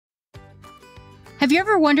Have you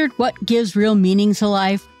ever wondered what gives real meaning to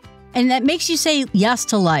life? And that makes you say yes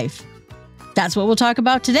to life. That's what we'll talk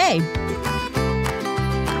about today.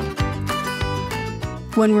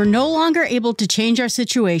 When we're no longer able to change our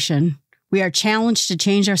situation, we are challenged to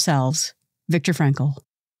change ourselves. Viktor Frankl.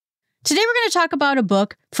 Today we're going to talk about a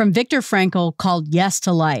book from Viktor Frankl called Yes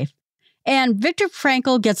to Life. And Viktor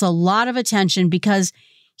Frankl gets a lot of attention because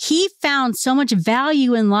he found so much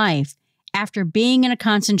value in life after being in a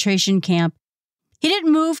concentration camp. He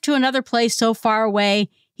didn't move to another place so far away.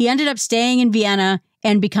 He ended up staying in Vienna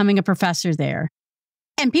and becoming a professor there.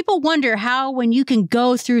 And people wonder how, when you can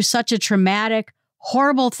go through such a traumatic,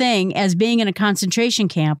 horrible thing as being in a concentration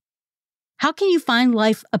camp, how can you find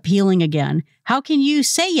life appealing again? How can you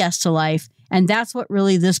say yes to life? And that's what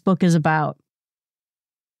really this book is about.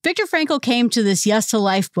 Viktor Frankl came to this Yes to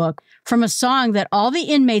Life book from a song that all the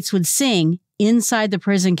inmates would sing inside the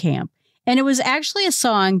prison camp. And it was actually a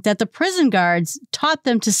song that the prison guards taught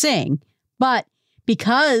them to sing. But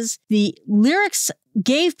because the lyrics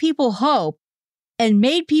gave people hope and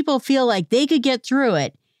made people feel like they could get through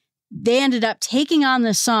it, they ended up taking on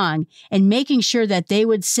the song and making sure that they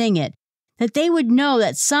would sing it, that they would know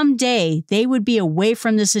that someday they would be away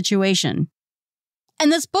from the situation.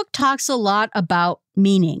 And this book talks a lot about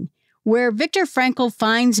meaning, where Viktor Frankl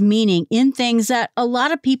finds meaning in things that a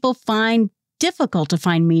lot of people find difficult to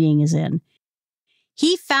find meaning is in.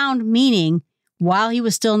 He found meaning while he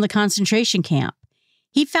was still in the concentration camp.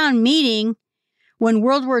 He found meaning when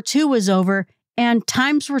World War II was over and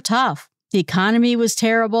times were tough. The economy was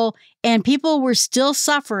terrible and people were still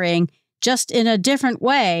suffering, just in a different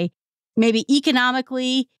way, maybe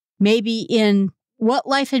economically, maybe in what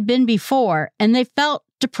life had been before, and they felt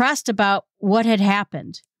depressed about what had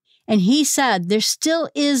happened. And he said, there still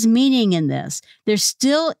is meaning in this. There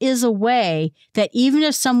still is a way that even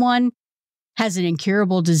if someone has an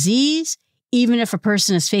incurable disease, even if a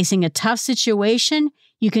person is facing a tough situation,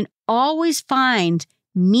 you can always find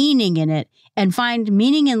meaning in it and find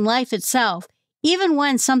meaning in life itself, even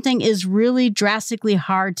when something is really drastically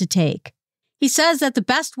hard to take. He says that the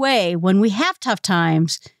best way when we have tough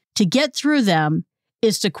times to get through them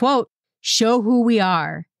is to, quote, show who we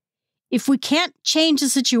are. If we can't change the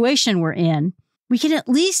situation we're in, we can at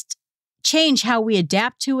least change how we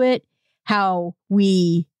adapt to it, how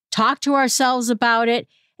we talk to ourselves about it,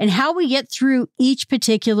 and how we get through each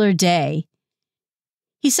particular day.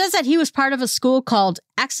 He says that he was part of a school called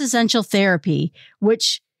Existential Therapy,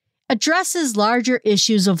 which addresses larger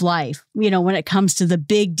issues of life, when it comes to the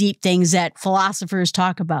big, deep things that philosophers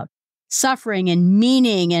talk about, suffering and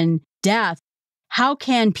meaning and death. How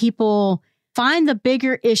can people find the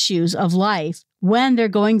bigger issues of life when they're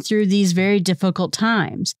going through these very difficult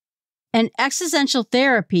times? And existential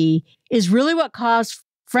therapy is really what caused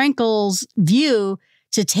Frankl's view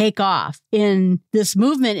to take off in this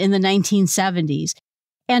movement in the 1970s,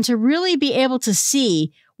 and to really be able to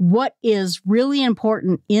see what is really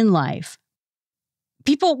important in life.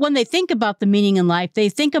 People, when they think about the meaning in life, they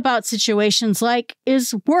think about situations like,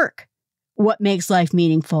 is work what makes life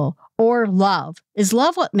meaningful? Or love. Is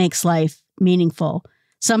love what makes life meaningful?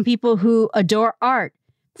 Some people who adore art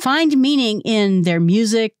find meaning in their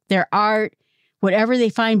music, their art, whatever they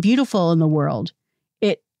find beautiful in the world.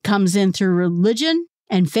 It comes in through religion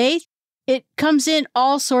and faith. It comes in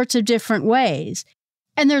all sorts of different ways.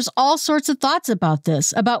 And there's all sorts of thoughts about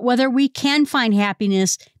this, about whether we can find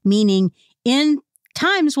happiness, meaning in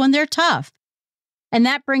times when they're tough. And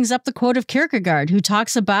that brings up the quote of Kierkegaard, who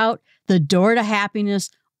talks about the door to happiness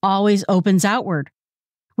always opens outward,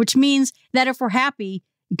 which means that if we're happy,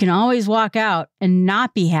 you can always walk out and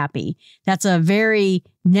not be happy. That's a very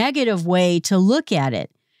negative way to look at it.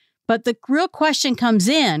 But the real question comes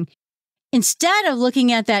in, instead of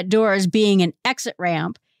looking at that door as being an exit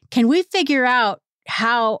ramp, can we figure out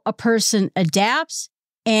how a person adapts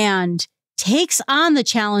and takes on the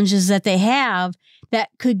challenges that they have that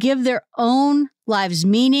could give their own lives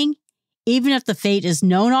meaning, even if the fate is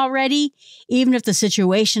known already, even if the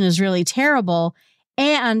situation is really terrible,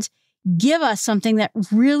 and give us something that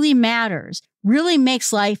really matters, really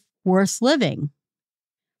makes life worth living.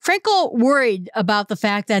 Frankl worried about the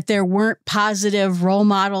fact that there weren't positive role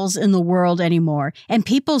models in the world anymore, and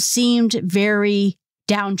people seemed very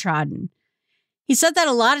downtrodden. He said that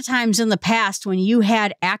a lot of times in the past, when you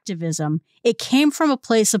had activism, it came from a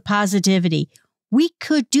place of positivity. We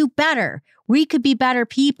could do better. We could be better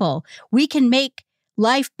people. We can make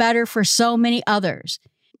life better for so many others.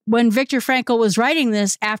 When Viktor Frankl was writing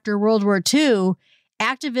this after World War II,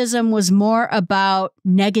 activism was more about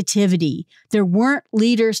negativity. There weren't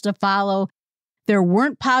leaders to follow. There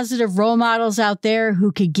weren't positive role models out there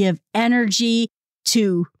who could give energy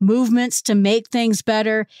to movements to make things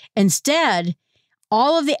better. Instead,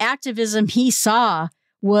 all of the activism he saw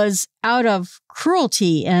was out of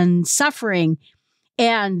cruelty and suffering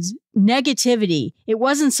and negativity. It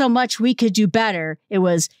wasn't so much we could do better. It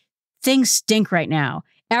was things stink right now.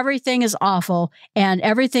 Everything is awful and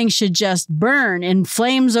everything should just burn in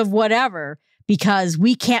flames of whatever because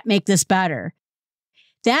we can't make this better.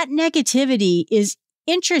 That negativity is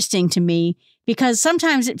interesting to me because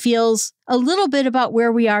sometimes it feels a little bit about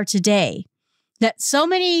where we are today. That so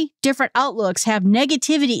many different outlooks have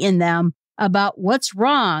negativity in them about what's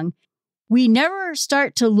wrong. We never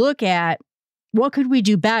start to look at what could we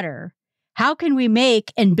do better? How can we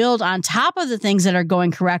make and build on top of the things that are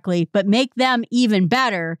going correctly, but make them even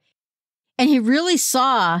better? And he really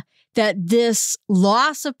saw that this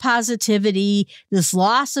loss of positivity, this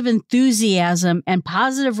loss of enthusiasm and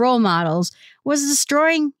positive role models was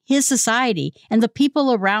destroying his society and the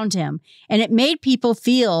people around him. And it made people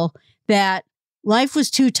feel that life was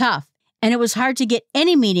too tough and it was hard to get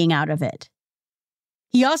any meaning out of it.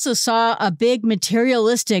 He also saw a big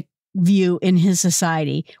materialistic view in his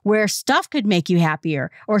society where stuff could make you happier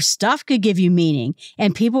or stuff could give you meaning.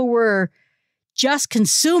 And people were just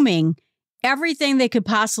consuming everything they could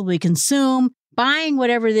possibly consume, buying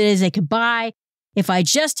whatever it is they could buy. If I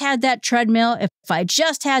just had that treadmill, if I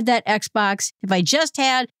just had that Xbox, if I just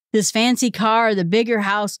had this fancy car or the bigger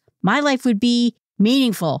house, my life would be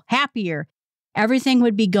meaningful, happier. Everything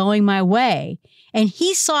would be going my way. And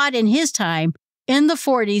he saw it in his time in the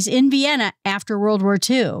 40s in Vienna after World War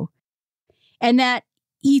II. And that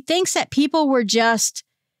he thinks that people were just,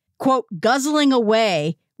 quote, guzzling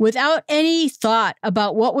away without any thought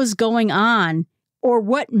about what was going on or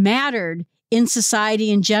what mattered in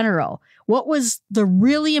society in general. What was the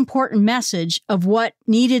really important message of what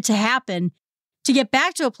needed to happen to get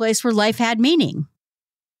back to a place where life had meaning?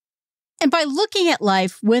 And by looking at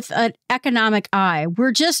life with an economic eye,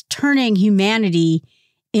 we're just turning humanity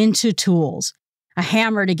into tools, a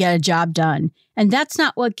hammer to get a job done. And that's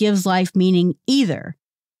not what gives life meaning either.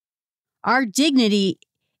 Our dignity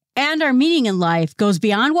and our meaning in life goes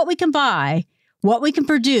beyond what we can buy, what we can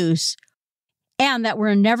produce, and that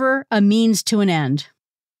we're never a means to an end.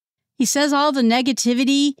 He says all the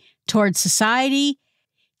negativity towards society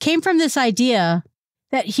came from this idea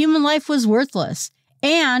that human life was worthless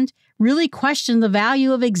and really questioned the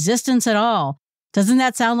value of existence at all. Doesn't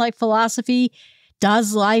that sound like philosophy?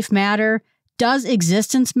 Does life matter? Does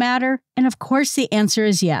existence matter? And of course, the answer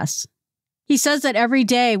is yes. He says that every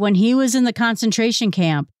day when he was in the concentration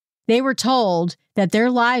camp, they were told that their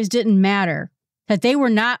lives didn't matter, that they were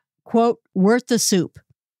not, quote, worth the soup.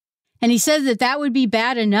 And he said that that would be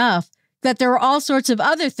bad enough, that there were all sorts of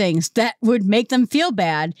other things that would make them feel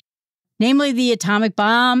bad, namely the atomic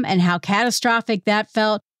bomb and how catastrophic that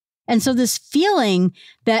felt. And so this feeling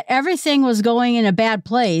that everything was going in a bad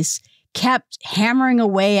place kept hammering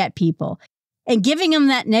away at people and giving them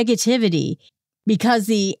that negativity because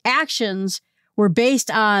the actions were based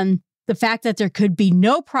on the fact that there could be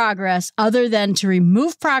no progress other than to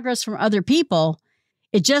remove progress from other people.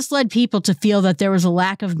 It just led people to feel that there was a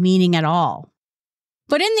lack of meaning at all.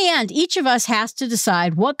 But in the end, each of us has to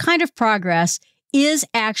decide what kind of progress is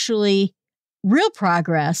actually real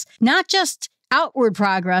progress, not just outward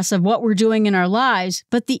progress of what we're doing in our lives,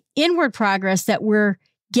 but the inward progress that we're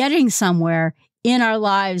getting somewhere in our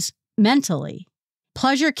lives mentally.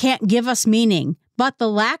 Pleasure can't give us meaning, but the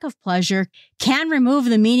lack of pleasure can remove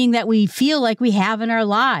the meaning that we feel like we have in our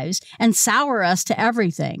lives and sour us to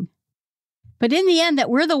everything. But in the end, that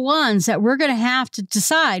we're the ones that we're going to have to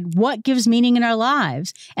decide what gives meaning in our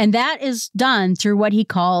lives. And that is done through what he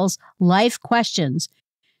calls life questions.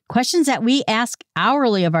 Questions that we ask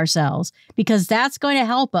hourly of ourselves, because that's going to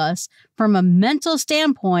help us from a mental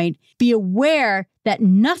standpoint be aware that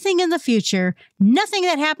nothing in the future, nothing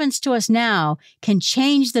that happens to us now can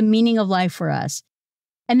change the meaning of life for us.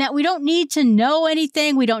 And that we don't need to know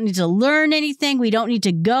anything. We don't need to learn anything. We don't need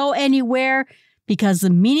to go anywhere, because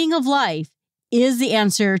the meaning of life is the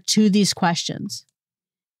answer to these questions.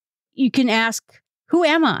 You can ask, who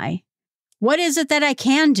am I? What is it that I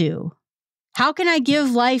can do? How can I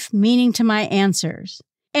give life meaning to my answers?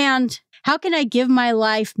 And how can I give my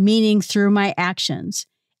life meaning through my actions?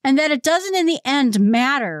 And that it doesn't in the end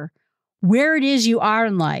matter where it is you are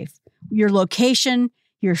in life, your location,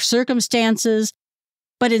 your circumstances,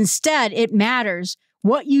 but instead it matters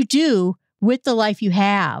what you do with the life you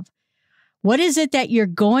have. What is it that you're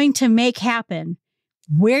going to make happen,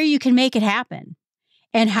 where you can make it happen?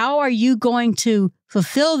 And how are you going to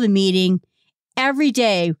fulfill the meaning every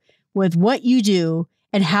day with what you do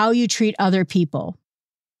and how you treat other people?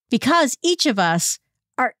 Because each of us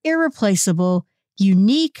are irreplaceable,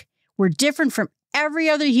 unique. We're different from every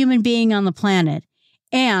other human being on the planet.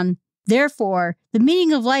 And therefore, the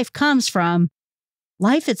meaning of life comes from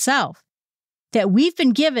life itself, that we've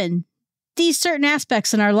been given these certain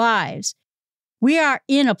aspects in our lives. We are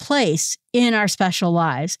in a place in our special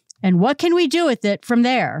lives. And what can we do with it from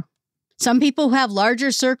there? Some people who have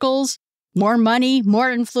larger circles, more money,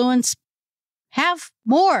 more influence, have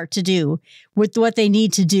more to do with what they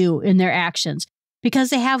need to do in their actions because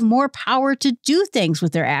they have more power to do things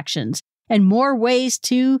with their actions and more ways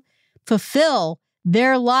to fulfill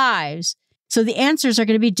their lives. So the answers are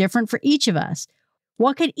going to be different for each of us.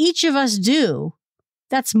 What could each of us do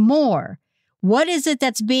that's more? What is it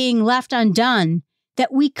that's being left undone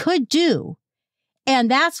that we could do? And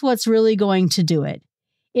that's what's really going to do it.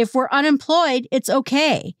 If we're unemployed, it's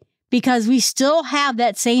okay because we still have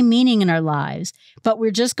that same meaning in our lives, but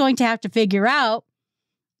we're just going to have to figure out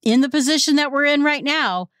in the position that we're in right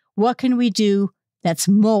now, what can we do that's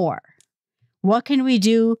more? What can we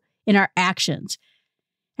do in our actions?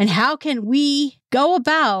 And how can we go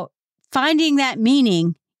about finding that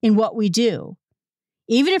meaning in what we do?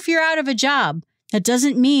 Even if you're out of a job, that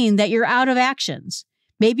doesn't mean that you're out of actions.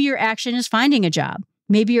 Maybe your action is finding a job.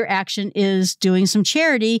 Maybe your action is doing some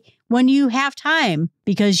charity when you have time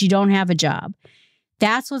because you don't have a job.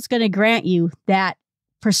 That's what's going to grant you that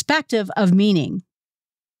perspective of meaning.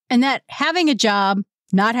 And that having a job,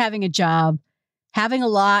 not having a job, having a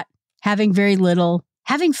lot, having very little,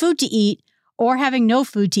 having food to eat, or having no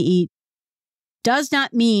food to eat does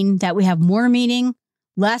not mean that we have more meaning,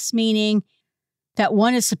 less meaning, that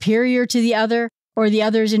one is superior to the other or the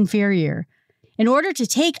other is inferior. In order to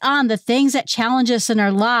take on the things that challenge us in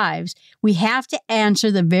our lives, we have to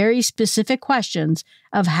answer the very specific questions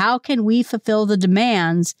of how can we fulfill the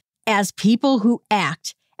demands as people who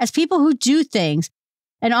act, as people who do things,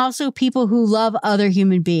 and also people who love other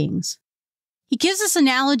human beings. He gives this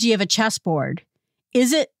analogy of a chessboard.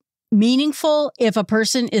 Is it meaningful if a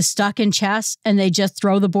person is stuck in chess and they just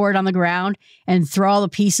throw the board on the ground and throw all the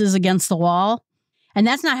pieces against the wall? And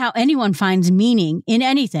that's not how anyone finds meaning in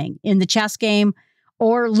anything, in the chess game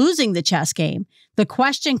or losing the chess game. The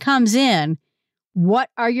question comes in, what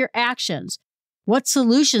are your actions? What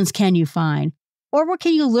solutions can you find? Or what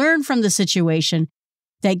can you learn from the situation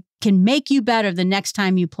that can make you better the next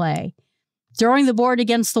time you play? Throwing the board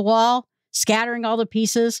against the wall, scattering all the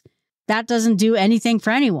pieces, that doesn't do anything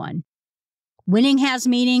for anyone. Winning has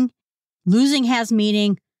meaning, losing has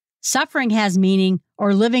meaning, suffering has meaning,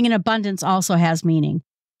 or living in abundance also has meaning.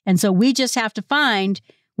 And so we just have to find,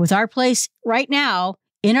 with our place right now,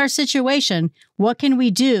 in our situation, what can we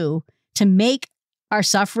do to make our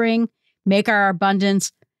suffering, make our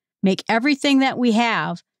abundance, make everything that we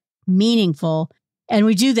have meaningful. And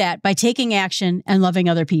we do that by taking action and loving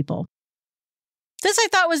other people. This I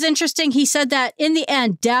thought was interesting. He said that in the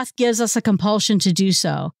end, death gives us a compulsion to do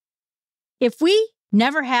so. If we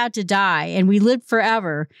never had to die and we lived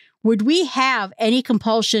forever, would we have any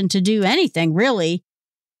compulsion to do anything, really?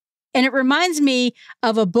 And it reminds me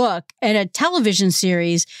of a book and a television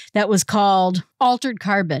series that was called Altered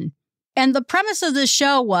Carbon. And the premise of this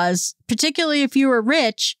show was, particularly if you were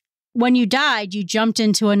rich, when you died, you jumped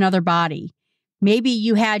into another body. Maybe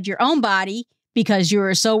you had your own body because you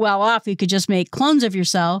were so well off you could just make clones of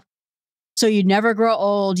yourself. So you'd never grow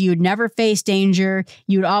old, you'd never face danger,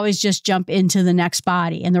 you'd always just jump into the next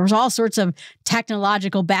body. And there was all sorts of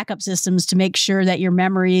technological backup systems to make sure that your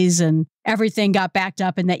memories and everything got backed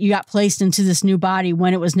up and that you got placed into this new body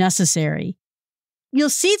when it was necessary. You'll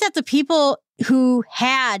see that the people who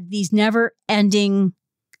had these never-ending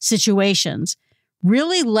situations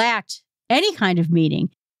really lacked any kind of meaning.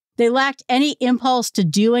 They lacked any impulse to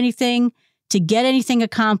do anything, to get anything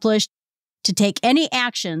accomplished, to take any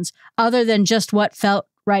actions other than just what felt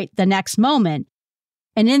right the next moment.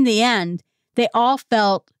 And in the end, they all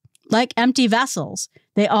felt like empty vessels.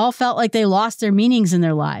 They all felt like they lost their meanings in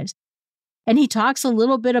their lives. And he talks a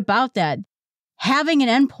little bit about that. Having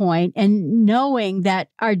an endpoint and knowing that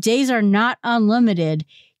our days are not unlimited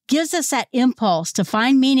gives us that impulse to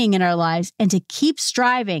find meaning in our lives and to keep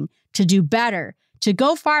striving to do better, to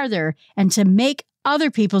go farther, and to make other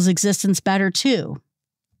people's existence better too.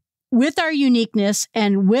 With our uniqueness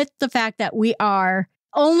and with the fact that we are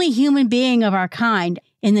only human being of our kind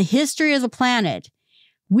in the history of the planet,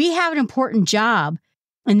 we have an important job,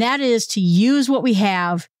 and that is to use what we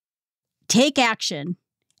have, take action,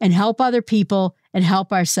 and help other people and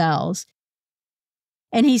help ourselves.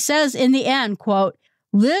 And he says in the end, quote,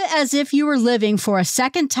 "Live as if you were living for a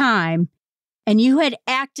second time and you had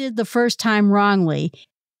acted the first time wrongly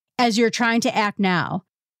as you're trying to act now."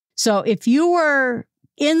 So if you were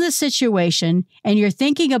in the situation and you're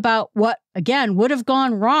thinking about what, again, would have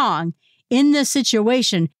gone wrong in this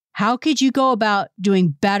situation, how could you go about doing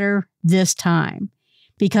better this time?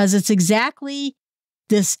 Because it's exactly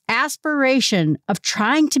this aspiration of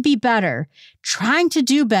trying to be better, trying to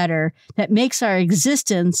do better, that makes our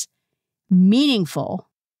existence meaningful.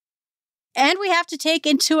 And we have to take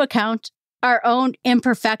into account our own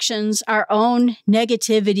imperfections, our own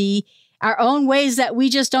negativity, our own ways that we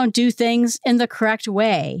just don't do things in the correct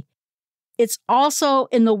way. It's also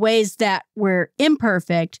in the ways that we're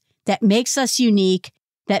imperfect that makes us unique,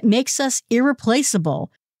 that makes us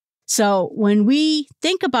irreplaceable. So when we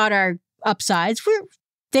think about our upsides, we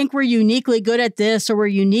think we're uniquely good at this or we're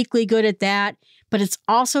uniquely good at that, but it's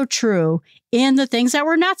also true in the things that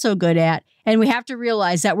we're not so good at. And we have to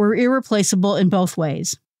realize that we're irreplaceable in both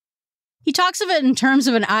ways. He talks of it in terms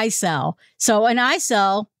of an eye cell. So an eye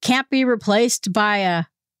cell can't be replaced by an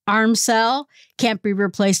arm cell, can't be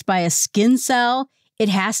replaced by a skin cell. It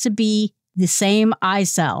has to be the same eye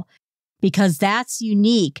cell because that's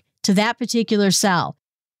unique to that particular cell.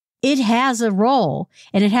 It has a role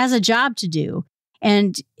and it has a job to do,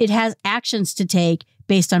 and it has actions to take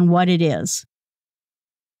based on what it is.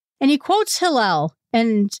 And he quotes Hillel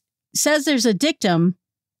and says there's a dictum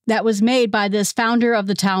that was made by this founder of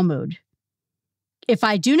the Talmud. If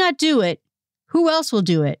I do not do it, who else will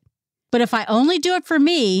do it? But if I only do it for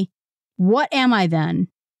me, what am I then?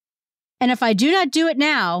 And if I do not do it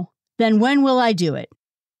now, then when will I do it?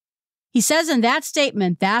 He says in that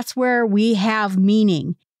statement, that's where we have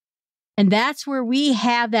meaning. And that's where we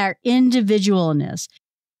have that individualness.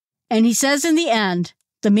 And he says in the end,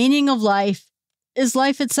 the meaning of life is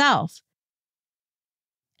life itself.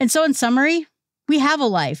 And so in summary, we have a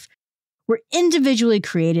life. We're individually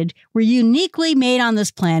created. We're uniquely made on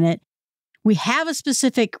this planet. We have a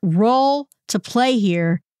specific role to play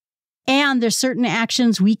here. And there's certain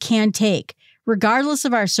actions we can take, regardless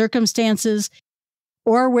of our circumstances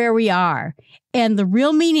or where we are. And the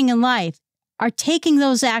real meaning in life are taking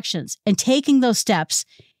those actions and taking those steps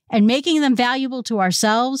and making them valuable to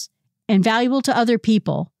ourselves and valuable to other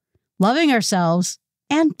people, loving ourselves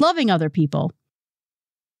and loving other people.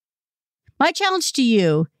 My challenge to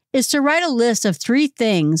you is to write a list of 3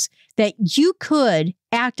 things that you could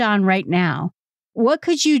act on right now. What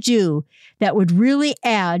could you do that would really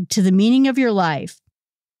add to the meaning of your life?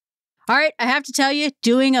 All right, I have to tell you,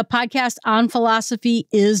 doing a podcast on philosophy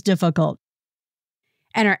is difficult.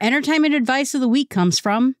 And our entertainment advice of the week comes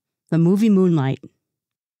from the movie Moonlight.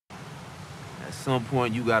 At some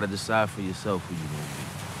point, you got to decide for yourself who you're going to be.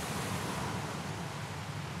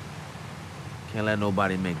 Can't let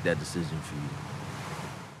nobody make that decision for you.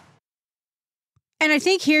 And I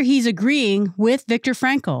think here he's agreeing with Viktor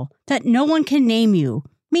Frankl that no one can name you,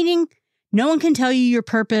 meaning no one can tell you your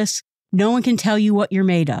purpose, no one can tell you what you're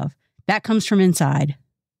made of. That comes from inside.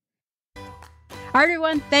 All right,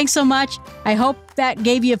 everyone, thanks so much. I hope that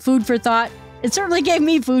gave you food for thought. It certainly gave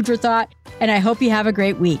me food for thought, and I hope you have a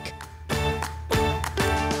great week.